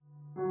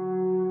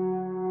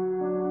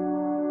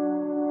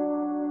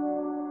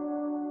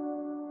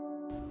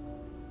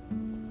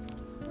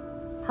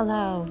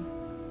Hello,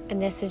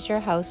 and this is your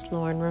host,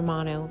 Lauren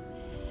Romano.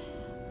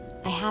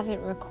 I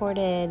haven't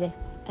recorded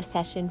a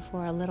session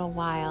for a little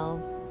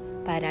while,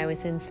 but I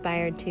was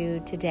inspired to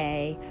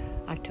today,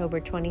 October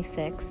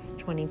 26,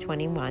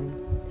 2021.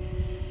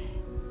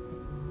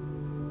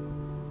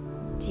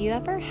 Do you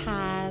ever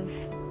have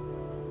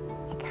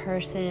a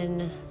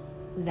person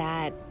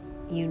that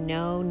you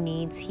know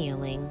needs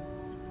healing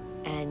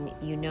and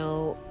you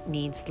know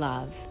needs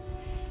love,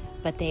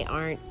 but they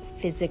aren't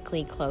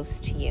physically close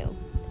to you?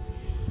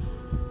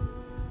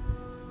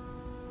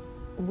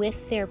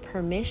 With their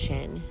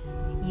permission,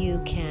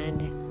 you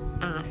can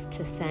ask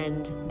to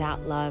send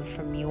that love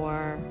from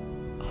your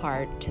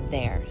heart to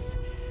theirs.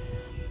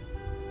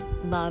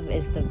 Love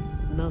is the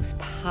most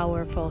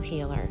powerful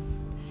healer,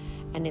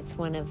 and it's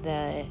one of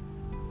the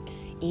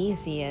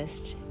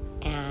easiest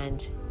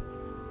and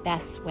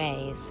best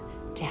ways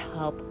to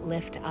help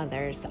lift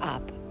others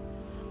up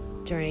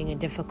during a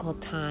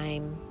difficult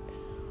time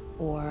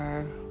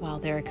or while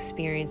they're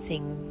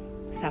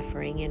experiencing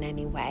suffering in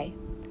any way.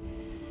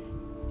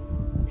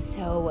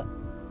 So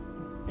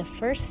the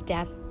first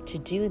step to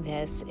do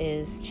this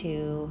is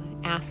to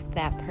ask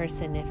that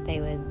person if they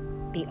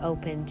would be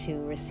open to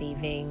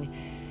receiving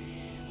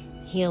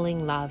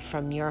healing love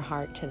from your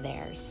heart to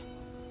theirs.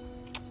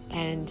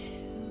 And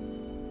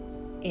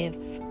if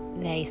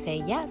they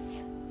say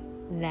yes,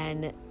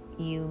 then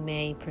you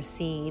may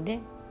proceed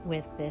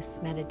with this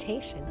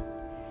meditation.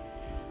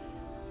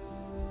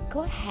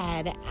 Go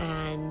ahead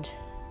and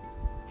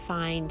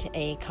find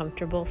a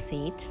comfortable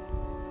seat.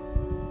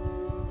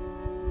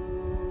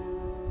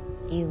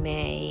 You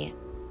may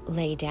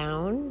lay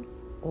down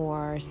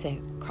or sit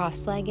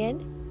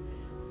cross-legged,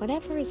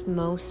 whatever is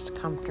most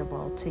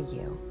comfortable to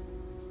you.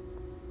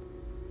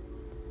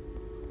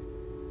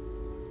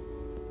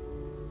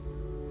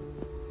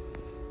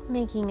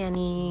 Making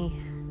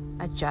any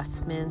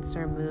adjustments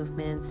or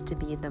movements to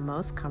be the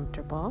most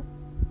comfortable.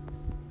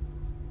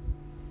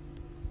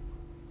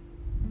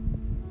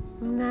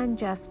 And then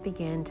just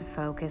begin to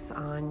focus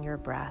on your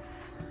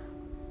breath.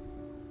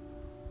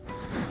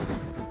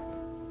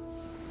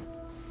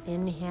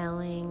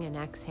 Inhaling and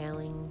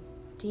exhaling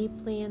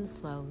deeply and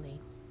slowly.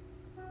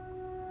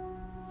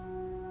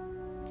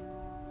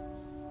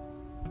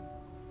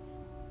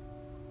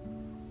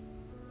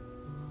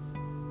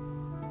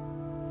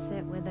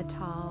 Sit with a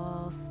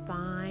tall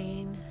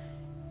spine.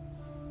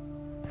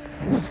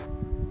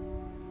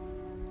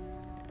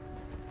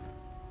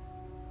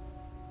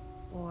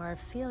 Or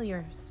feel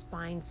your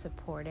spine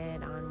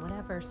supported on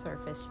whatever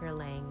surface you're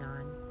laying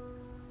on.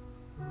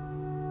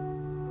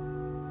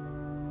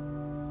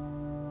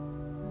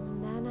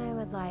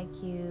 I'd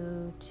like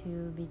you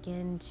to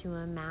begin to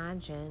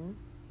imagine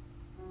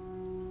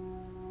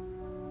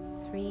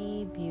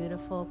 3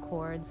 beautiful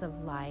cords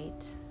of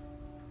light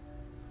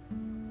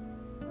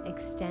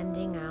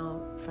extending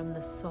out from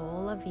the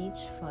sole of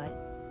each foot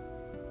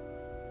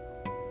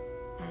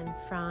and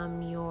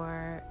from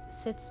your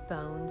sits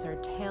bones or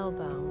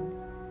tailbone.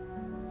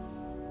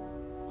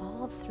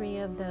 All 3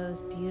 of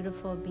those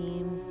beautiful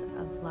beams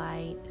of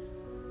light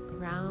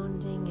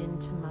grounding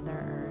into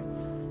Mother Earth.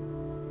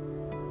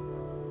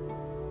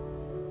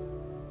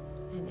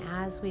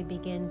 As we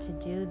begin to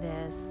do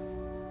this,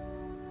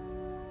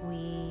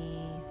 we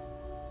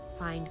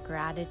find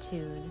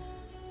gratitude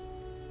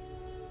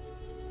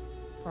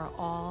for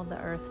all the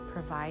earth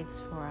provides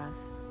for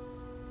us,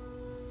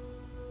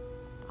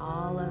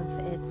 all of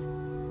its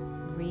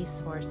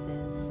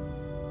resources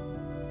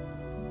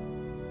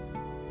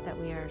that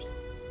we are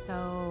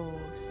so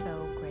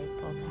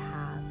grateful to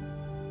have.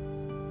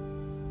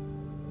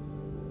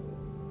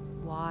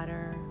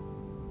 Water,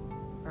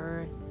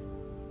 earth,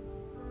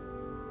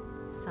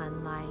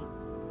 sunlight,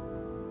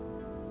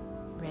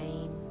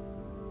 rain,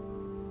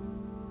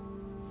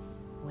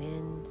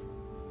 wind.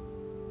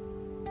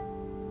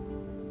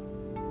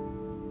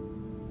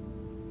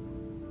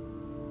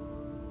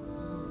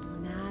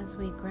 And as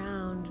we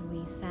ground,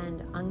 we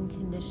send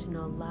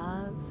unconditional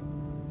love,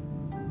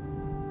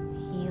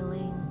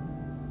 healing,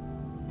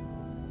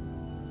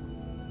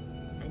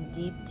 and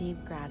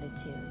deep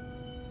gratitude.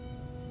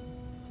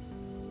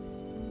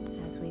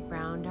 As we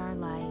ground our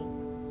light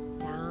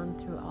down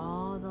through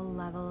all the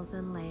levels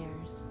and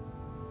layers,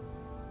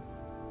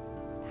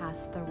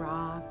 past the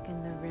rock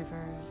and the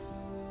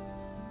rivers,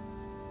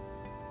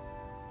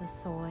 the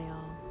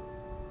soil,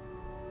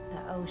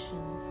 the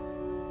oceans,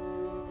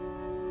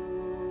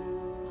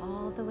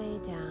 all the way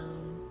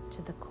down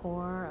to the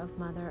core of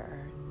Mother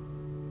Earth.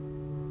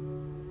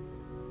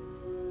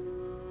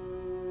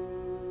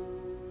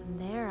 And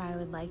there I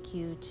would like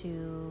you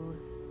to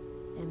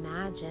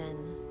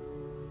imagine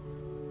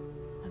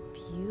a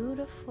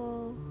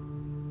beautiful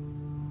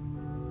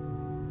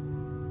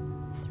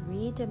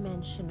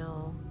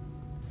 3-dimensional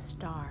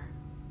star,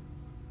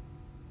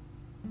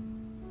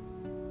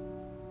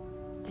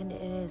 and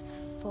it is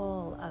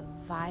full of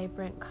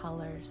vibrant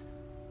colors,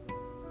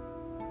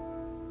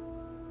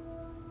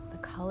 the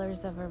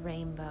colors of a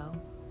rainbow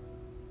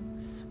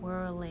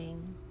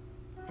swirling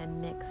and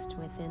mixed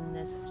within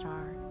this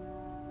star.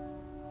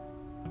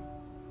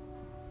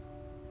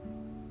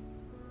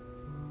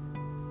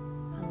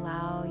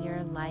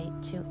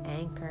 light to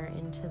anchor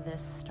into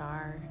this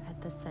star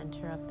at the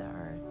center of the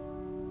earth.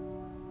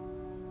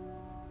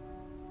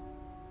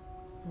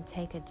 And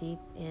take a deep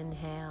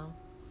inhale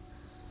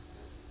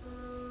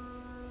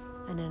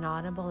and an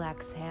audible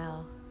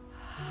exhale.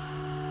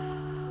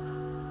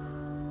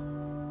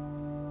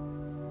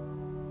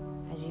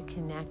 As you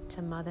connect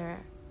to Mother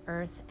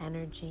Earth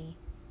energy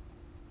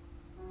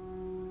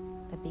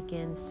that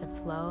begins to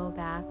flow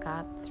back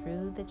up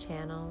through the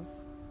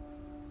channels,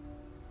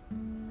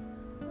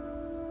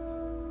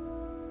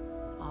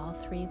 all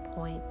 3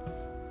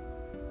 points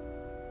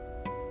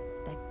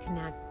that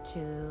connect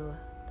to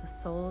the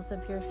soles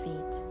of your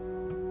feet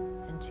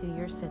and to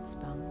your sits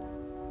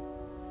bones.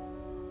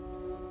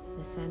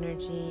 This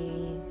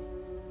energy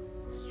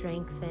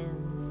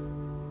strengthens,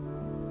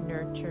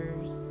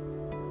 nurtures,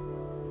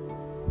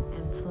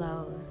 and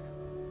flows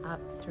up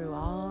through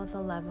all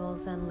the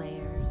levels and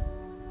layers.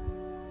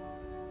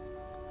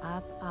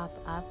 Up, up,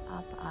 up,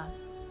 up, up,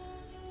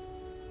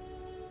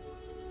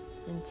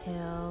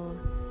 until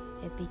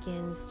it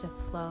begins to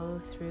flow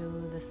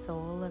through the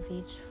sole of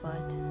each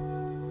foot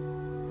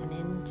and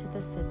into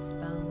the sits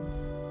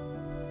bones,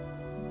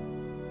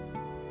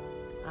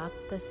 up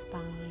the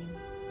spine,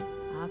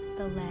 up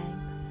the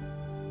legs,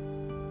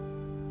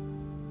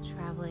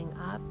 traveling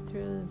up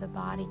through the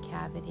body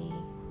cavity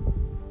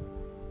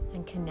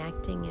and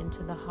connecting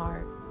into the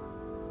heart.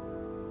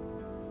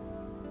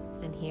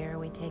 And here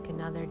we take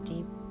another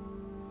deep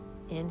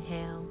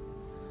inhale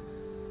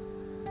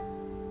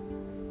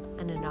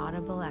and an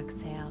audible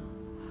exhale.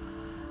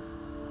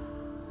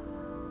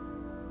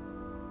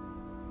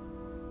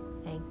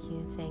 Thank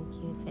you, thank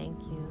you,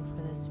 thank you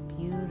for this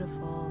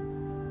beautiful,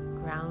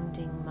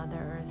 grounding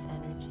Mother Earth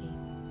energy.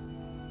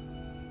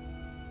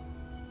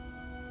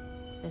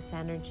 This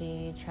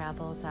energy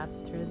travels up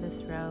through the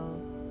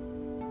throat,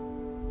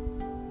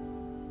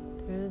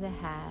 through the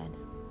head,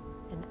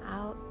 and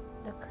out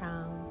the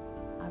crown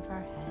of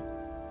our head.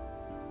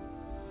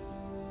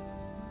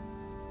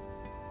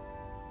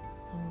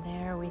 And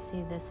there we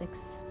see this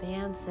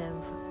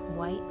expansive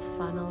white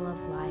funnel of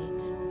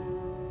light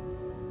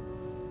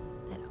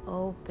that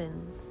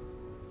opens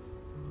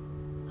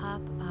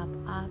up, up,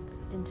 up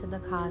into the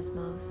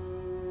cosmos,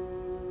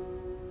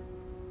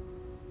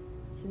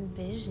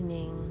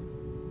 envisioning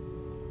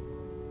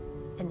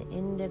an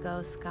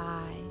indigo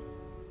sky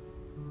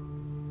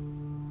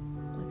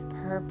with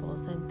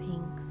purples and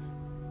pinks,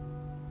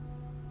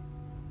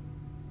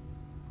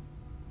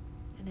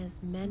 and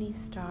as many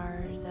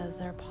stars as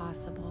are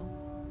possible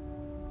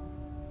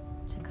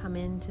to come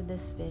into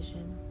this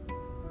vision.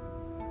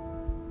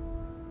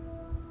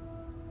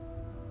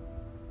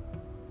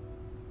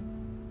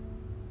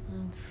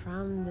 And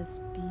from this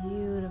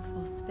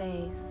beautiful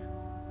space,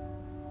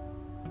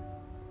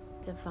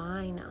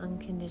 divine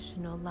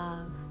unconditional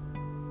love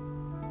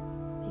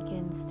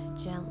begins to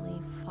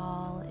gently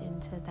fall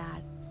into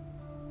that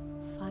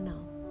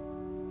funnel,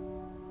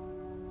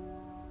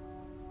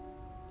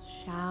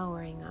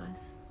 showering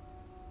us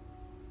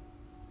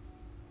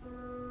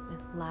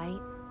with light,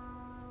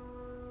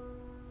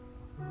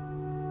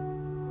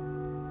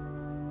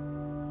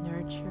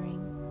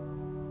 nurturing,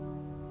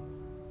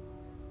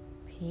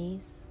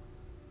 peace,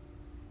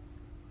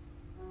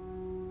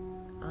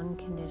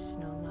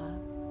 unconditional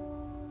love,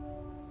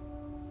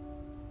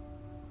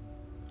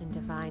 and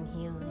divine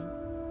healing.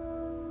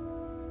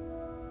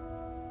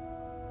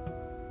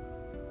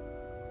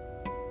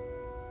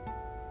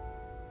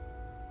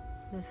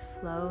 This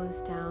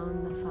flows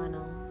down the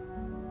funnel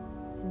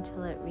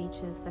until it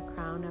reaches the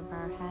crown of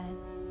our head.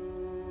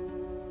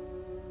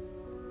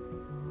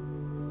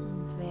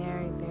 And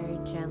very, very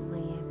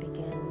gently it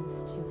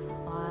begins to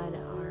flood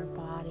our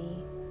body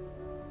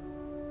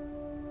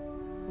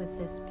with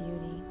this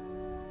beauty,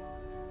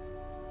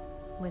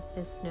 with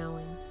this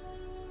knowing.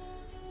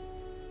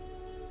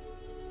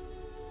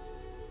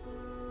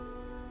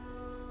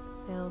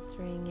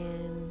 Filtering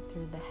in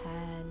through the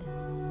head,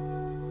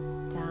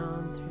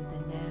 down through the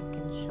neck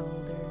and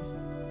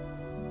shoulders,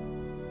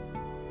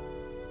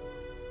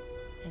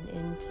 and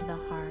into the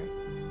heart,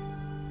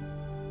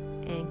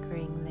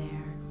 anchoring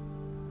there.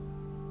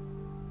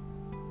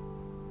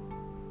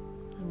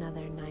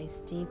 Another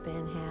nice deep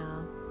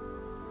inhale,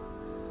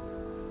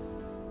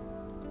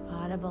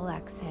 audible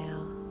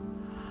exhale.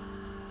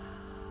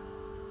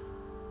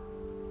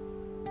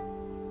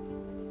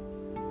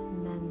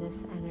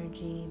 This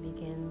energy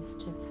begins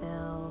to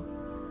fill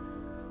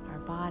our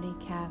body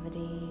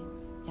cavity,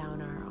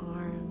 down our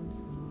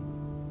arms,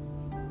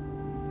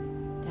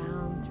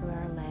 down through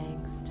our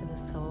legs to the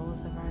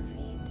soles of our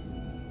feet,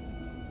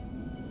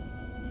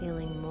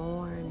 feeling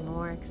more and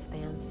more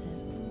expansive,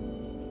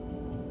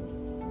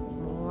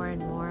 more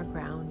and more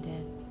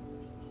grounded,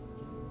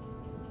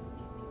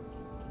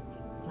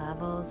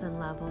 levels and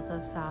levels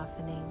of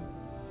softening,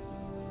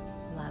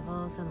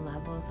 levels and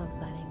levels of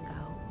letting go.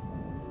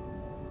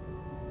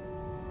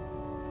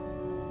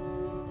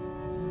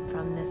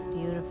 From this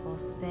beautiful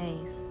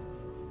space,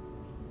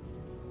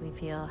 we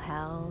feel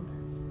held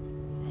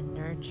and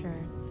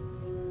nurtured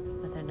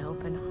with an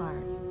open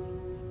heart,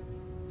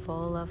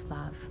 full of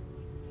love.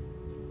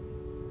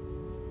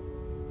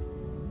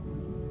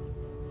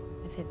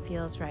 If it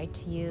feels right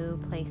to you,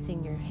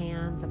 placing your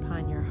hands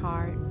upon your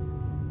heart,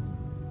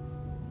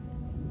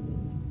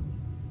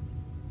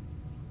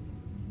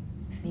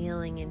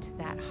 feeling into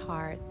that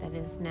heart that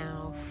is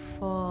now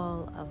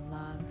full of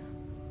love.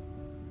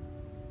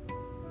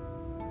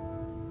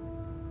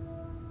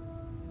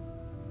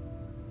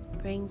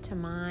 Bring to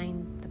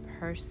mind the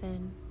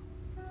person,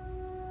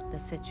 the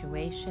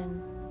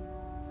situation,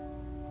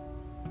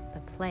 the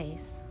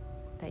place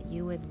that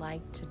you would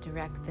like to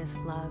direct this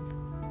love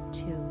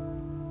to.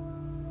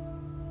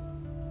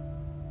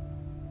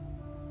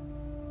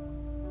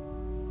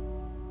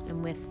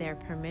 And with their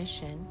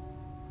permission,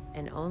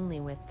 and only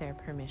with their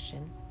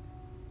permission,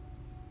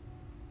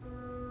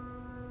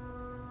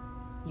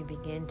 you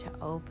begin to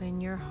open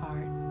your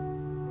heart,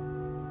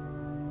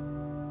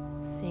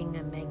 seeing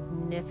a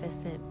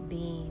magnificent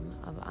beam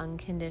of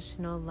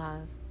unconditional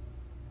love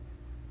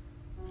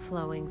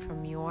flowing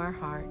from your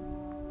heart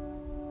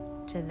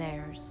to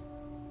theirs,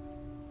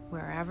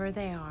 wherever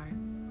they are.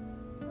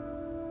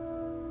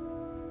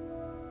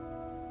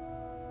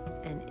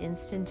 And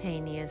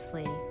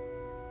instantaneously,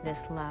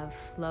 this love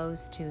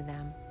flows to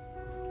them.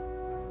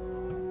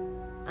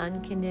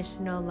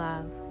 Unconditional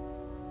love,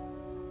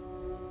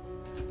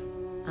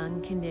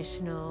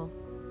 unconditional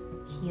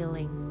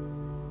healing.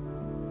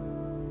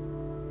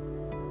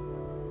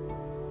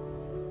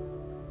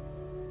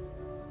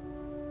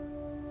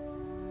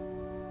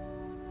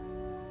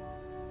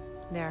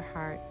 Their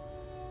heart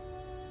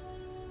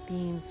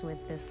beams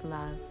with this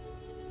love.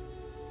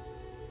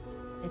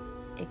 It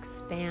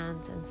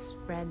expands and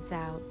spreads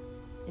out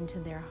into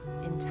their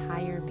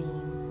entire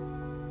being,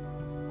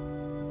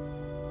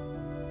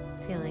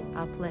 feeling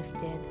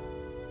uplifted,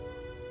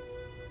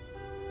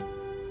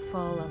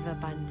 full of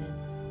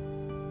abundance,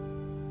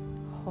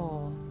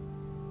 whole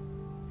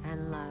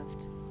and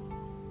loved.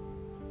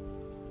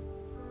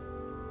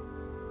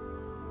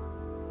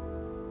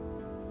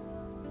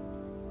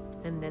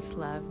 And this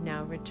love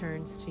now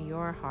returns to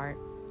your heart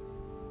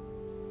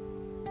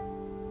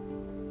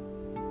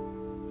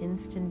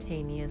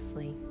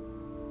instantaneously,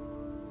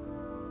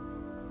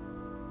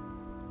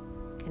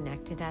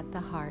 connected at the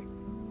heart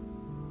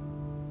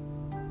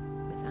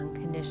with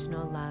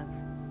unconditional love,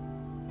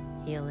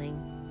 healing,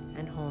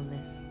 and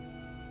wholeness.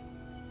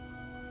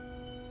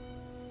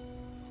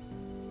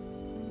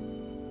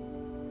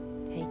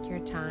 Take your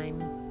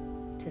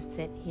time to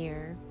sit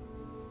here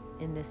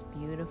in this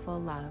beautiful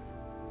love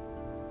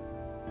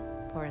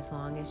for as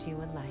long as you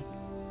would like.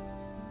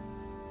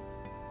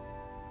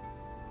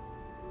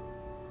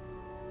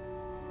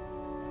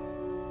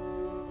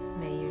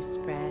 May you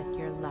spread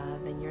your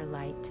love and your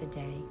light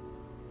today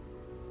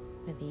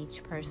with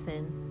each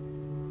person,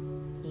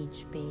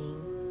 each being,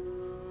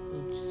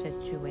 each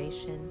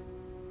situation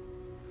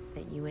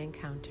that you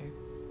encounter.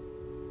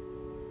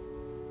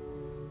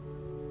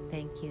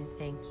 Thank you,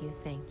 thank you,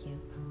 thank you.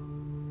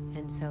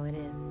 And so it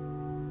is.